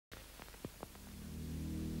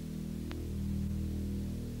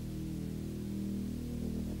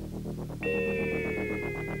Well,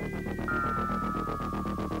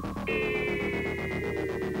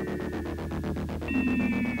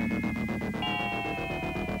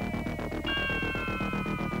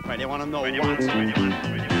 you wanna know what, and you wanna know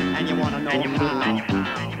how, and you wanna know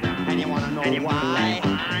why, and you wanna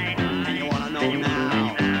know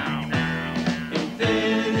now.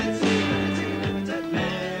 Infinity, limited.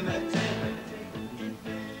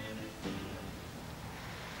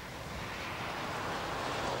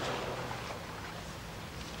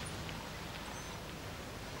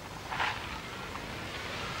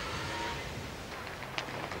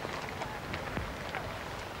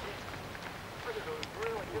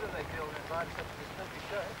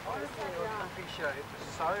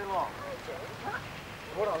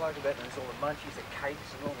 What I like about them is all the munchies, the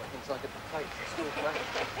cakes, and all the things like at the place. It's still great.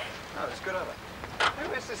 No, it's good of it.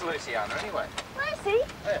 Who is this Luciana, anyway? Lucy?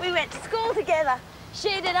 Yeah. We went to school together.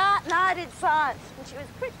 She did art and I did science, and she was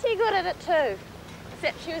pretty good at it too.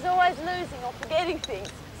 Except she was always losing or forgetting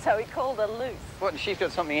things, so we called her Luce. What, and she's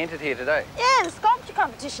got something entered here today? Yeah, the sculpture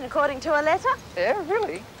competition, according to her letter. Yeah,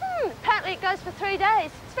 really? Apparently it goes for 3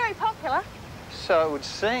 days. It's very popular. So it would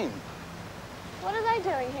seem. What are they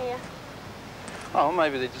doing here? Oh,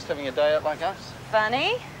 maybe they're just having a day out like us.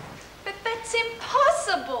 Funny. But that's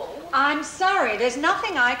impossible. I'm sorry, there's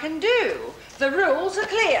nothing I can do. The rules are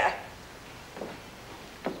clear.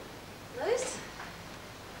 Luce?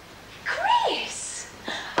 Chris!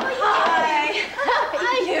 Hi. How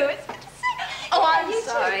are you? It's good to see you. Oh, I'm you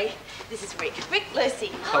sorry. too. This is Rick. Rick,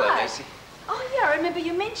 Lucy. Hello, Hi. Lucy. Oh, yeah, I remember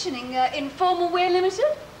you mentioning Informal Wear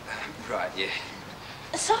Limited. Right, yeah.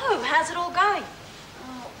 So, how's it all going?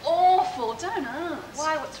 Oh, awful, don't ask.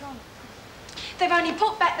 Why? What's wrong? They've only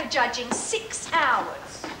put back the judging 6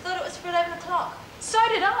 hours. I thought it was for 11 o'clock. So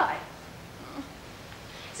did I.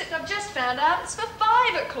 Except I've just found out it's for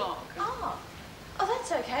 5 o'clock. Oh,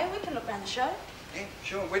 that's okay. We can look round the show. Yeah,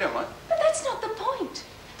 sure, we don't mind. But that's not the point.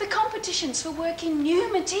 The competition's for working new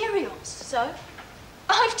materials. So?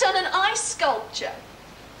 I've done an ice sculpture.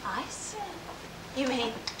 Ice? You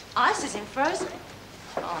mean ice is in frozen?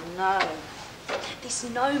 Oh, no. This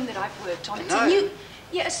gnome that I've worked on, it's gnome? a new...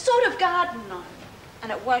 Yeah, a sort of garden gnome.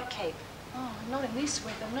 And it won't keep. Oh, not in this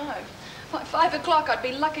weather, no. By 5 o'clock, I'd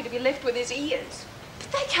be lucky to be left with his ears.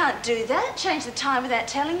 But they can't do that. Change the time without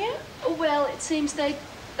telling you. Well, it seems they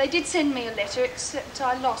did send me a letter, except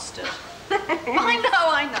I lost it.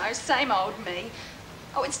 I know, same old me.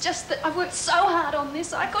 Oh, it's just that I've worked so hard on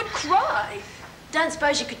this, I could cry. Don't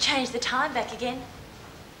suppose you could change the time back again?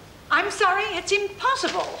 I'm sorry, it's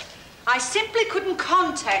impossible. I simply couldn't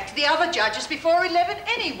contact the other judges before 11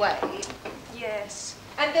 anyway. Yes.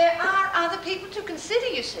 And there are other people to consider,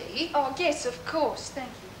 you see. Oh, yes, of course, thank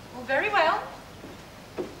you. Well, very well.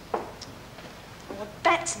 Well,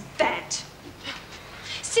 that's that.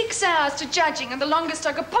 6 hours to judging, and the longest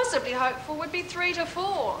I could possibly hope for would be 3 to 4.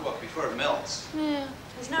 What, before it melts? Yeah.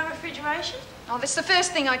 There's no refrigeration? Oh, that's the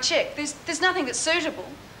first thing I checked. There's nothing that's suitable.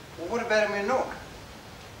 Well, what about in Nook?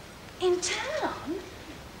 In town?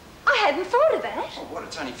 I hadn't thought of that. Oh, what,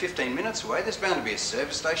 it's only 15 minutes away. There's bound to be a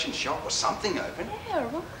service station, shop or something open. Yeah,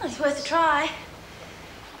 right. It's worth a try.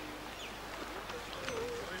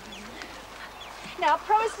 Now,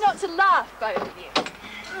 promise not to laugh, both of you.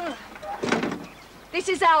 This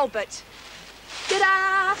is Albert.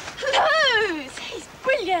 Ta-da! Lose! He's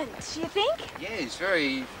brilliant, do you think? Yeah, he's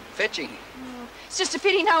very fetching. It's just a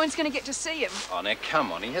pity no one's going to get to see him. Oh, now,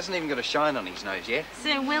 come on. He hasn't even got a shine on his nose yet.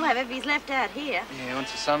 Soon we'll have if he's left out here. Yeah,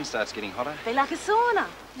 once the sun starts getting hotter. Be like a sauna.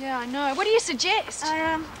 Yeah, I know. What do you suggest?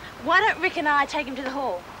 Why don't Rick and I take him to the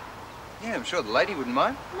hall? Yeah, I'm sure the lady wouldn't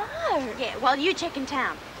mind. No. Yeah, while you check in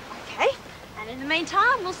town. Okay. And in the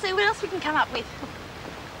meantime, we'll see what else we can come up with.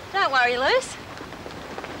 Don't worry, Luce.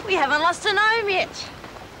 We haven't lost a gnome yet.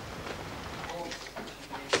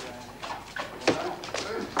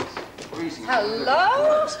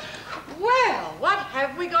 Hello? Well, what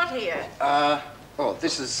have we got here? Oh,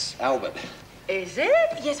 this is Albert. Is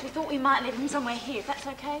it? Yes, we thought we might leave him somewhere here, if that's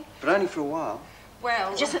okay. But only for a while.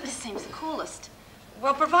 Well, Just that this seems the coolest.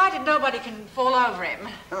 well, provided nobody can fall over him.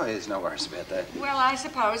 Oh, there's no worries about that. Well, I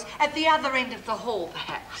suppose at the other end of the hall,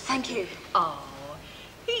 perhaps. Thank you. Oh,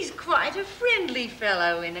 he's quite a friendly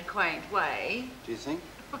fellow in a quaint way. Do you think?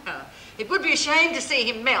 Well, it would be a shame to see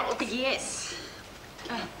him melt. Yes.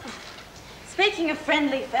 Speaking of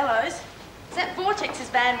friendly fellows, is that Vortex's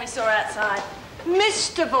band we saw outside?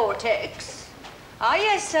 Mr. Vortex. Oh,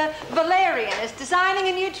 yes, sir. Valerian is designing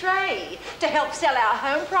a new tray to help sell our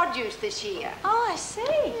home produce this year. Oh, I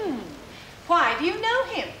see. Why, do you know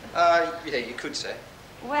him? Yeah, you could say.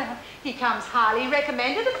 Well, he comes highly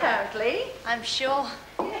recommended, apparently. I'm sure.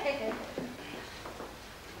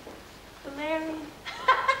 Valerian.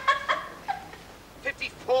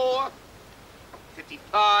 54,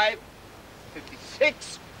 55,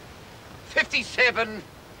 56, 57,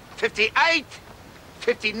 58,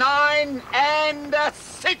 59, and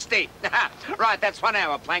 60. Right, that's 1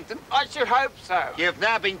 hour, Plankton. I should hope so. You've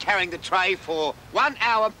now been carrying the tray for 1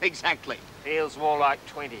 hour exactly. Feels more like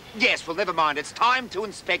 20. Yes, well, never mind. It's time to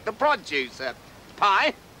inspect the produce.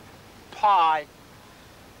 Pie? Pie.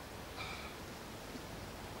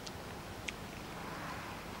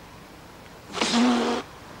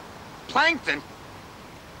 Plankton?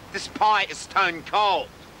 This pie is stone cold.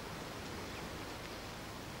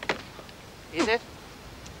 Is it?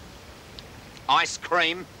 Ice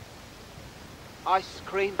cream. Ice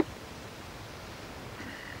cream?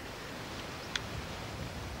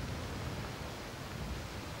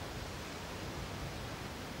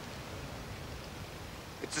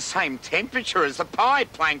 It's the same temperature as the pie,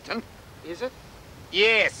 Plankton. Is it?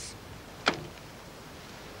 Yes.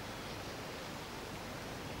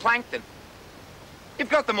 Plankton, you've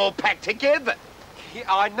got them all packed together. Yeah,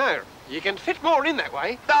 I know. You can fit more in that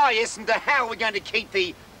way. Oh, yes, and how are we going to keep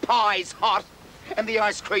the pies hot and the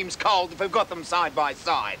ice creams cold if we've got them side by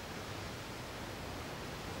side?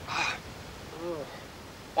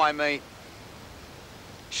 Why me?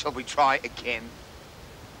 Shall we try again?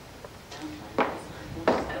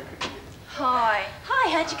 Hi. Hi,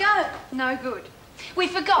 how'd you go? No good. We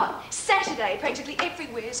forgot. Saturday, practically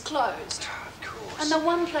everywhere's closed. Of course. And the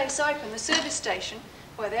one place open, the service station,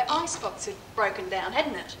 well, their ice box had broken down,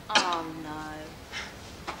 hadn't it? Oh,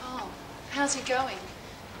 no. Oh, how's he going?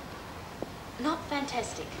 Not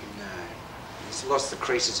fantastic. No. He's lost the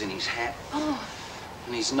creases in his hat. Oh.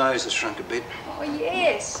 And his nose has shrunk a bit. Oh,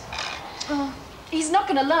 yes. Oh, he's not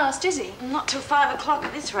going to last, is he? Not till 5 o'clock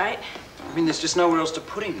at this rate. I mean, there's just nowhere else to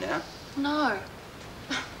put him now. No.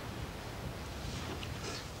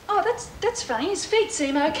 Oh, that's funny. His feet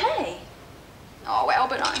seem okay. Oh,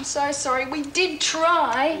 Albert, I'm so sorry. We did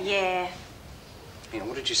try. Yeah. Yeah,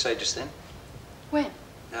 what did you say just then? When?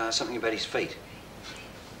 Something about his feet.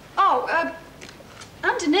 Oh,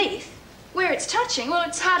 underneath, where it's touching, well,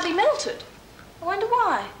 it's hardly melted. I wonder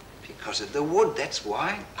why. Because of the wood, that's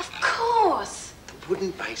why. Of course. The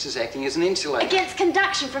wooden base is acting as an insulator. Against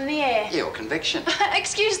conduction from the air. Yeah, or convection.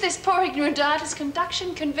 Excuse this poor ignorant artist.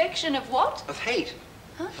 Conduction, convection of what? Of heat.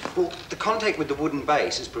 Huh? Well, the contact with the wooden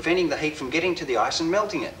base is preventing the heat from getting to the ice and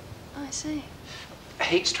melting it. I see.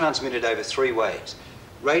 Heat's transmitted over 3 ways.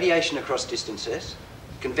 Radiation across distances,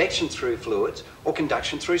 convection through fluids, or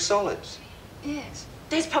conduction through solids. Yes.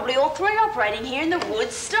 There's probably all 3 operating here in the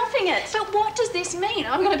woods, stopping it. But what does this mean?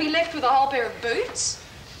 I'm going to be left with a whole pair of boots?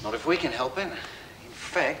 Not if we can help it. In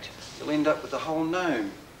fact, you'll end up with the whole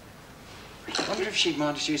gnome. I wonder if she'd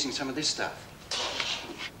mind us using some of this stuff.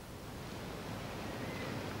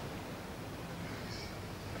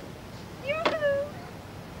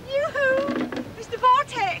 Mr.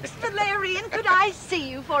 Vortex, Valerian, could I see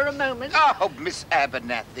you for a moment? Oh, Miss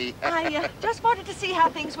Abernathy. I just wanted to see how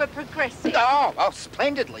things were progressing. Oh,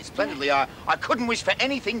 splendidly, splendidly. I couldn't wish for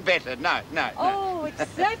anything better. No. Oh, it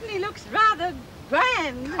certainly looks rather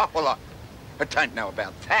grand. Oh, well, I don't know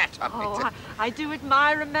about that. I do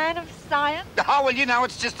admire a man of science. Oh, well, you know,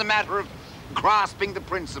 it's just a matter of grasping the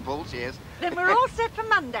principles, yes. Then we're all set for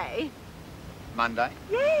Monday. Monday?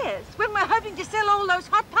 Yes, when we're hoping to sell all those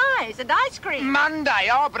hot pies and ice cream. Monday?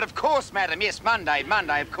 Oh, but of course, madam. Yes, Monday,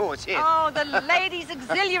 of course, yes. Oh, the ladies'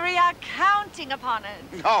 auxiliary are counting upon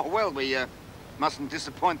it. Oh, well, we mustn't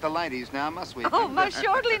disappoint the ladies now, must we? Oh, most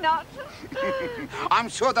surely not. I'm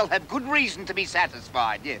sure they'll have good reason to be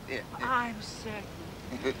satisfied, yes. I'm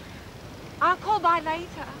certain. I'll call by later.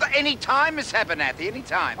 Any time, Miss Abernathy, any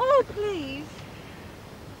time. Oh, please.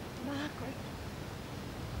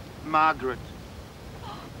 Margaret.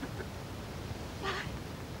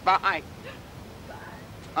 Bye.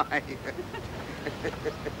 Bye.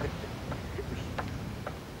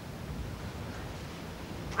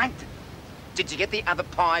 Plankton, did you get the other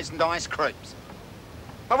pies and ice creams?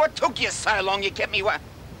 Well, what took you so long? You kept me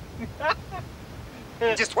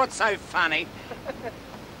Just what's so funny?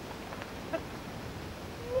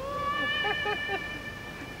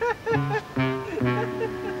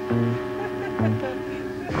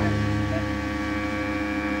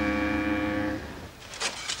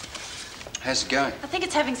 How's it going? I think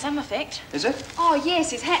it's having some effect. Is it? Oh, yes,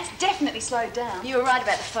 his hat's definitely slowed down. You were right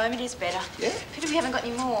about the foam. It is better. Yeah? Pity we haven't got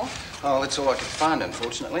any more. Oh, well, that's all I could find,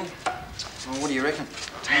 unfortunately. Well, what do you reckon?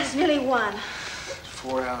 It's nearly 1.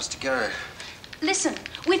 4 hours to go. Listen,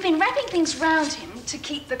 we've been wrapping things round him to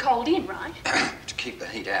keep the cold in, right? To keep the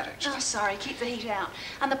heat out, actually. Oh, sorry, keep the heat out.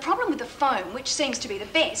 And the problem with the foam, which seems to be the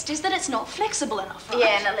best, is that it's not flexible enough, right?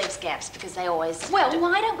 Yeah, and it leaves gaps because they always... Well,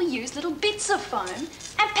 why don't we use little bits of foam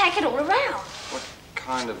and pack it all around? What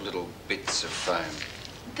kind of little bits of foam?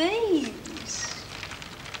 These.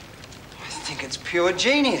 I think it's pure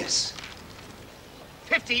genius.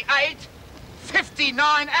 58,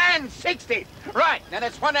 59 and 60. Right, now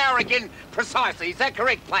that's 1 hour again precisely. Is that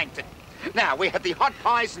correct, Plankton? Now, we have the hot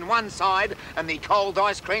pies on one side and the cold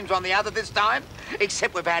ice creams on the other this time,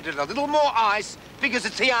 except we've added a little more ice because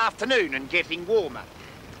it's the afternoon and getting warmer.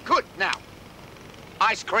 Good. Now,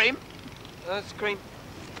 ice cream. Ice cream.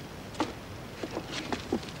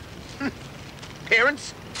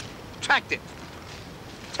 Appearance, attractive.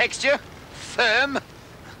 Texture, firm.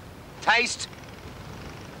 Taste,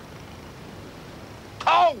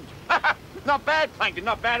 cold. Not bad, Plankton,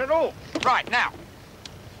 not bad at all. Right, now,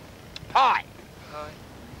 pie. Pie.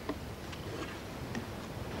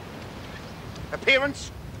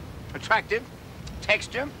 Appearance, attractive.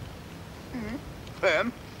 Texture,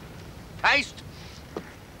 firm. Taste,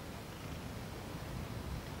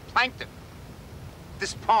 Plankton.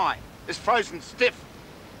 This pie is frozen stiff.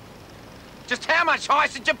 Just how much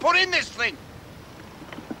ice did you put in this thing?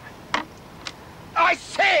 I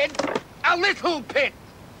said a little bit.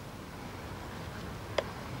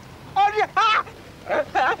 On your...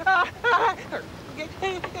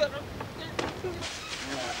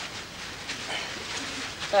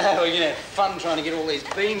 We're going to have fun trying to get all these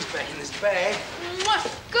beans back in this bag.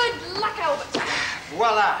 Good luck, Albert.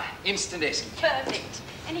 Voila, instant essence. Perfect.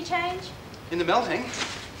 Any change? In the melting?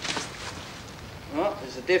 Well,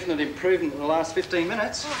 there's a definite improvement in the last 15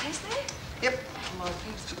 minutes. Oh, is there? Yep. Well, I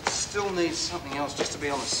think it still needs something else just to be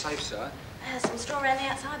on the safe side. Some straw around the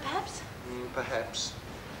outside, perhaps? Perhaps.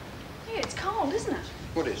 Yeah, it's cold, isn't it?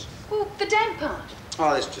 What is? Well, the damp part.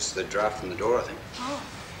 Oh, there's just the draft from the door, I think. Oh.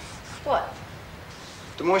 What?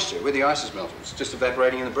 The moisture, where the ice is melted, it's just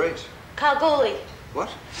evaporating in the breeze. Kalgoorlie.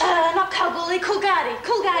 What? Not Kalgoorlie, Coolgardie.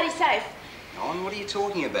 Coolgardie safe. Non, what are you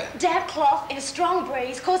talking about? Damp cloth in a strong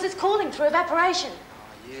breeze causes cooling through evaporation.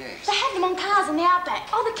 Oh, yes. They have them on cars in the outback.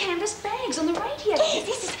 Oh, the canvas bags on the radiator.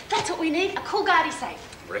 Yes, that's what we need, a Coolgardie safe.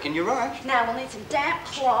 Reckon you're right. Now we'll need some damp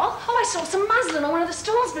cloth. Oh, I saw some muslin on one of the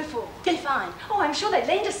stores before. Be fine. Oh, I'm sure they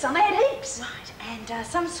lent us some. They had heaps. Right, and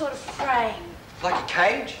some sort of frame. Like a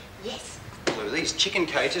cage? Yes. Well, there were these chicken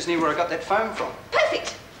cages near where I got that foam from.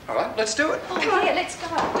 Perfect. All right, let's do it. Oh, come on, yeah, let's go.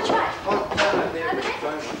 Which way? Oh, no, there, Over the there?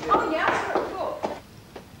 foam one. Oh, yeah, sure, cool.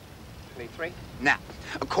 23. Now,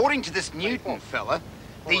 according to this Newton fella,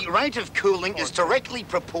 the rate of cooling is directly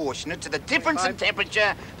proportionate to the difference in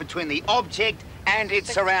temperature between the object and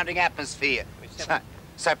its surrounding atmosphere.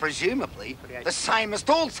 So presumably, the same must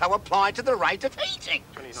also apply to the rate of heating.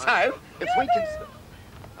 So, if we can...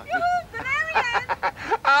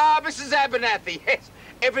 Ah, Mrs. Abernathy, yes.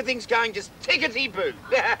 Everything's going just tickety-boo.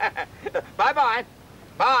 Bye-bye.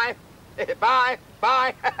 Bye. Bye.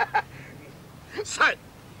 Bye. So,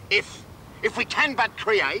 if we can but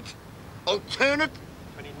create alternate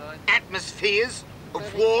 29. atmospheres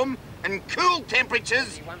of warm and cool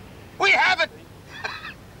temperatures, we have it.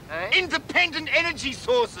 Independent energy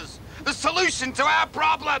sources, the solution to our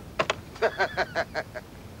problem. Got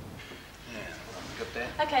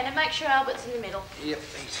that? Okay, now make sure Albert's in the middle. Yep,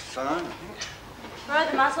 he's fine, I think. Throw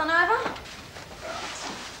the muslin over.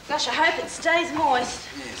 Gosh, I hope it stays moist.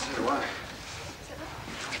 Yeah, so do I.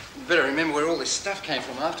 Better remember where all this stuff came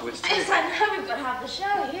from afterwards, too. Yes, I know we've got half the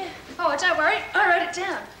show here. Oh, don't worry. I wrote it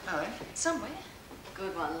down. Oh, Somewhere.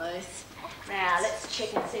 Good one, Luce. Now, let's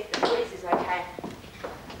check and see if the grease is okay.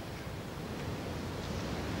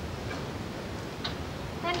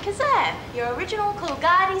 And Kazam, your original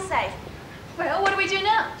Coolgardie safe. Well, what do we do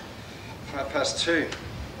now? 2:05. Wait,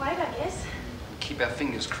 I guess. Keep our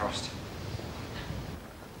fingers crossed.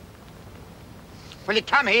 Will you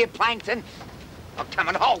come here, Plankton? Oh, come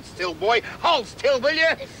on, hold still, boy. Hold still, will you?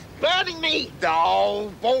 It's burning me.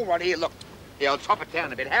 Oh, all right, here, look. Here, I'll chop it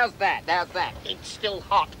down a bit. How's that? How's that? It's still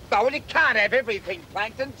hot. Oh, well, you can't have everything,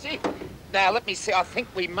 Plankton. See? Now, let me see. I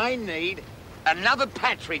think we may need another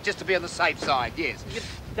battery just to be on the safe side, yes. You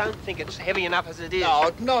don't think it's heavy enough as it is?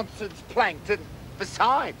 Oh, nonsense, Plankton.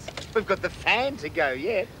 Besides, we've got the fan to go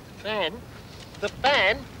yet. Fan? The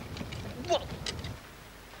fan? What?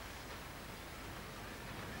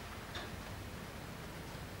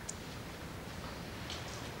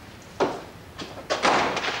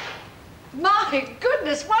 My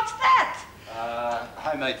goodness, what's that?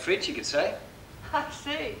 Homemade fridge, you could say. I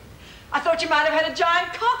see. I thought you might have had a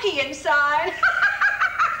giant cocky inside.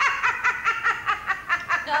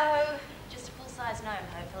 No, just a full-size gnome,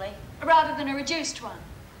 hopefully. Rather than a reduced one.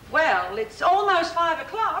 Well, it's almost 5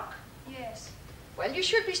 o'clock. Yes, Well, you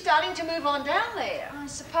should be starting to move on down there. I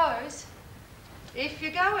suppose. If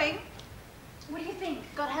you're going. What do you think?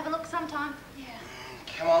 Got to have a look sometime. Yeah.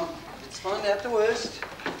 Come on, let's find out the worst.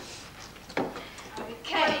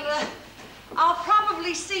 Okay. Well, I'll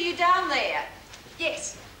probably see you down there.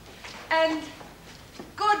 Yes. And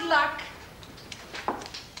good luck.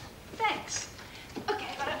 Thanks.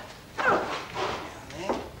 Okay, but There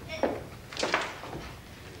we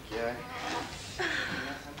go.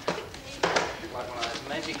 Nothing. Like one of those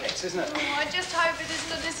magic acts, isn't it? I just hope it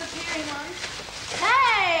isn't a disappearing one.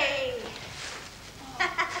 Hey!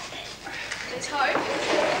 Let's hope.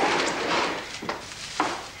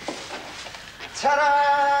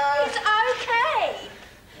 Ta-da! It's okay.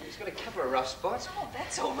 He's got a couple of rough spots. Oh,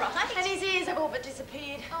 that's all right. And his ears have all but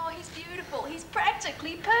disappeared. Oh, he's beautiful. He's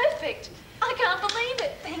practically perfect. I can't believe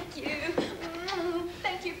it. Thank you.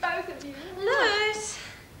 Thank you, both of you. Luce,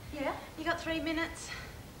 Yeah? you got 3 minutes?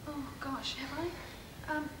 Oh, gosh, have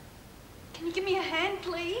I? Can you give me a hand,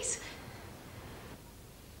 please?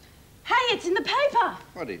 Hey, it's in the paper.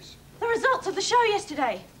 What is? The results of the show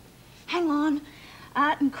yesterday. Hang on.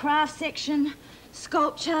 Art and craft section,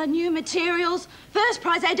 sculpture, new materials. First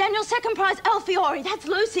prize, A. Daniel. Second prize, Alfiore. That's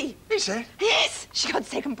Lucy. Is that? Yes, she got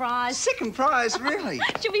second prize. Second prize, really?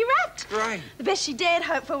 She'll be wrapped. Great. The best she dared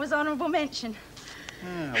hope for was honourable mention.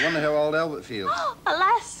 Yeah, I wonder how old Albert feels.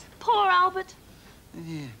 Alas, poor Albert.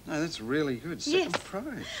 Yeah, no, that's really good. Yes. Second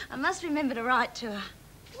prize. I must remember to write to her.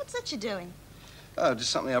 What's that you're doing? Oh, just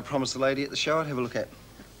something I promised the lady at the show I'd have a look at.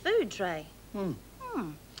 Food tray.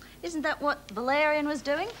 Isn't that what Valerian was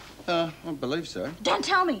doing? I believe so. Don't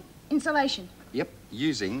tell me. Insulation. Yep,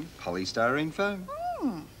 using polystyrene foam.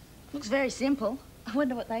 Looks very simple. I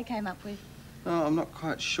wonder what they came up with. Oh, I'm not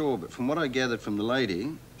quite sure, but from what I gathered from the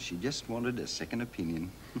lady, she just wanted a second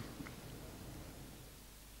opinion.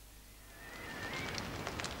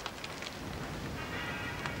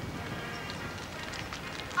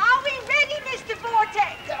 Are we ready, Mr.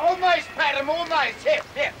 Vortex? Almost, madam, almost. Here.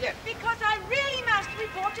 Because I really must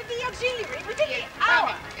report to the auxiliary within the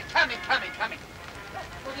Coming, hour. coming.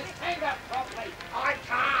 Will you stand up properly? I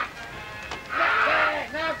can't. There,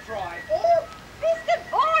 now try. Oh, Mr.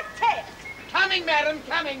 Vortex! Coming, madam,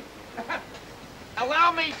 coming.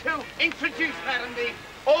 Allow me to introduce, madam, the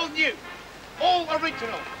all-new,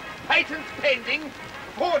 all-original, patent pending,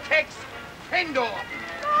 Vortex Pendor.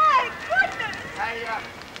 My goodness! Hey,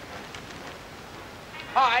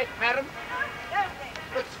 hi, madam. Lovely.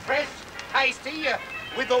 Looks fresh, tasty,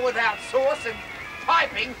 with or without sauce, and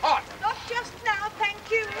piping hot. Not just now, thank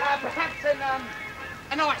you. Perhaps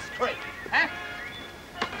an ice cream, huh?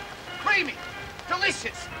 Creamy,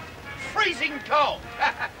 delicious, freezing cold.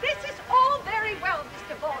 This is all very well,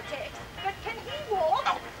 Mr. Vortex, but can he walk?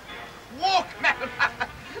 Oh, walk, madam.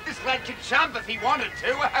 This lad could jump if he wanted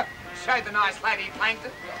to. Show the nice lady,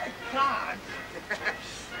 Plankton. I can't.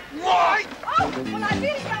 Why? Oh, well, I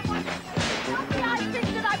really don't want to. Not the ice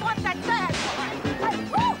cream that I want that bad.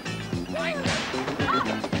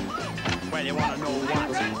 Well, you want to know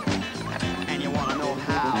what?